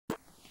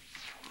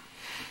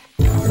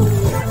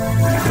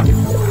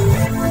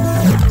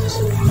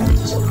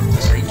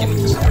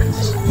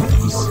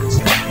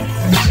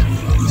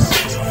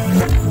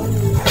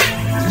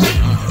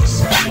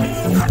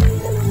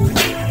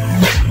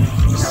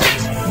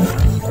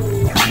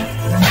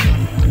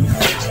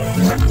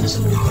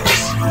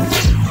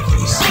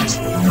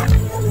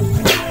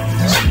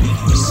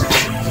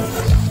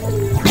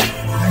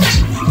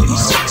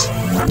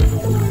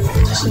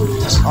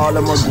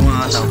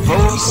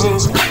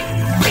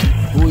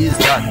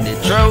got the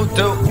truth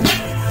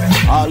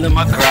too. All in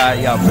my cry,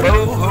 yeah,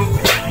 boo-hoo.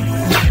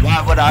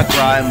 Why would I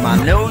cry in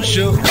my new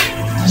shoe?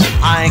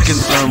 I ain't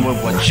concerned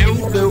with what you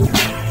do.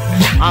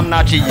 I'm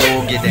not your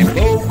yogi, that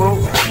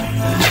boo-boo.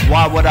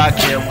 Why would I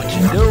care what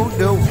you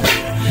do?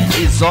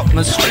 It's up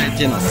my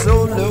strength in a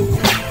solo.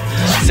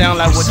 Sound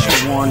like what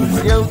you want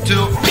is you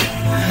too.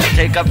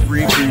 Take a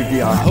free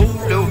preview on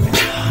Hulu.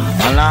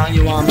 Allow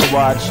you on to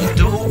watch your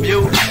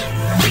debut.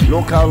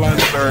 Look how like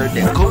a bird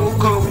that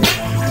cuckoo.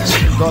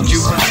 Thought you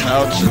was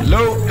out your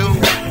loop.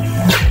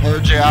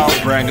 Heard you out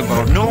brag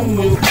about no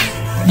moves.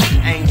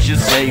 Ain't you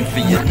safe for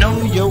you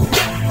know you?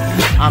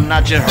 I'm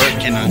not your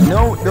hurricane, I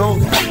know though.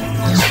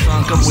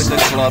 Sunk up with the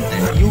club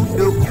that you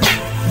do.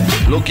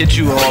 Look at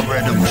you all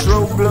red up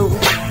true blue.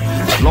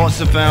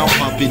 Lost and found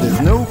puppy,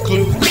 there's no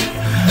clue.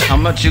 How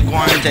much you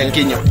going to take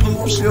in your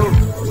poop shoe?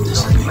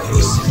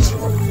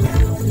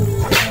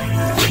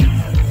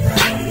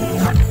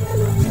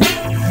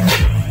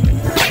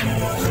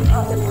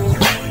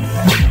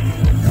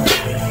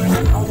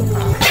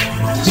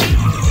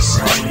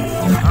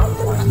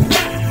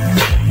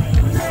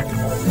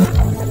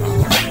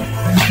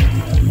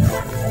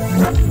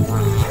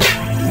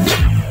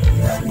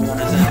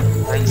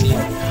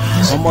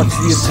 How much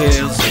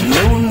details,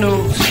 new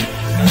news?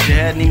 If you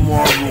had any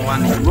more room, I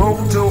need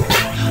room too.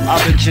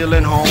 I've been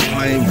chillin' home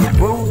playing with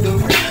voodoo.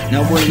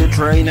 Now when you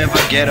train, never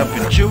get up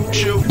and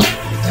choo-choo.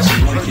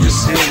 Like you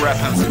still rap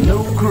as a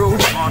new crew.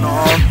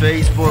 On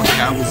Facebook,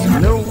 I was a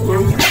new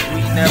group.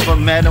 We never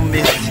met them,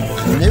 it's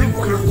a new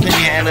crew. Can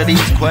you handle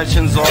these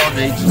questions or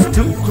they just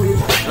too cool?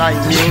 Like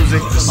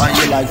music, are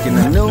you liking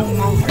a new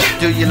mood?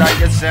 Do you like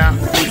the sound?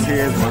 This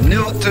here's my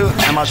new too.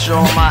 Am I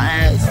showing my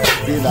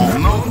ass? Did I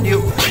moon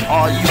you?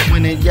 Are you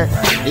winning yet?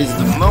 Is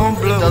the moon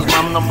blue? Does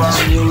my number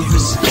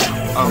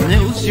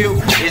amuse you?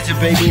 Is your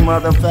baby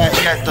mother fat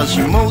yet? Does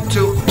she move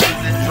too?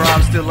 Is it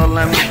drive still a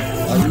lemon?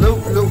 A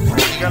loop loop?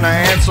 You gonna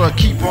answer or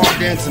keep on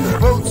dancing the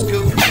boat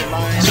scoop? You're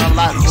lying a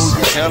lot, who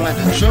you telling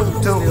the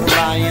truth to? You're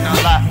lying a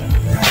lot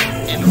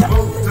in the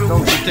boat too.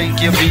 Don't you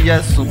think your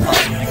BS will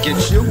possibly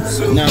get you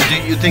too? Now do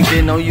you think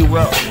they know you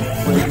well?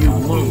 Where you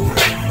move?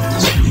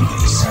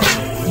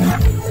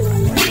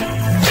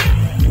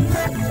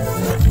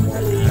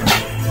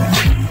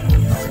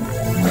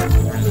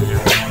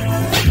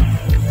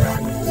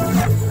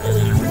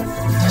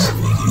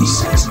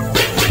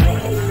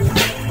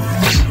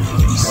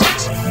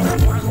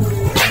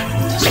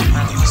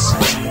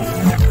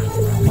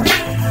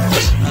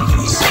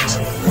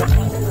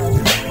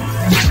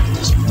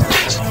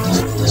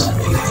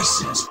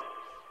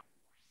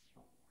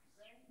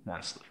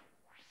 Nicely.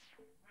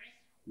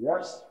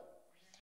 Yes.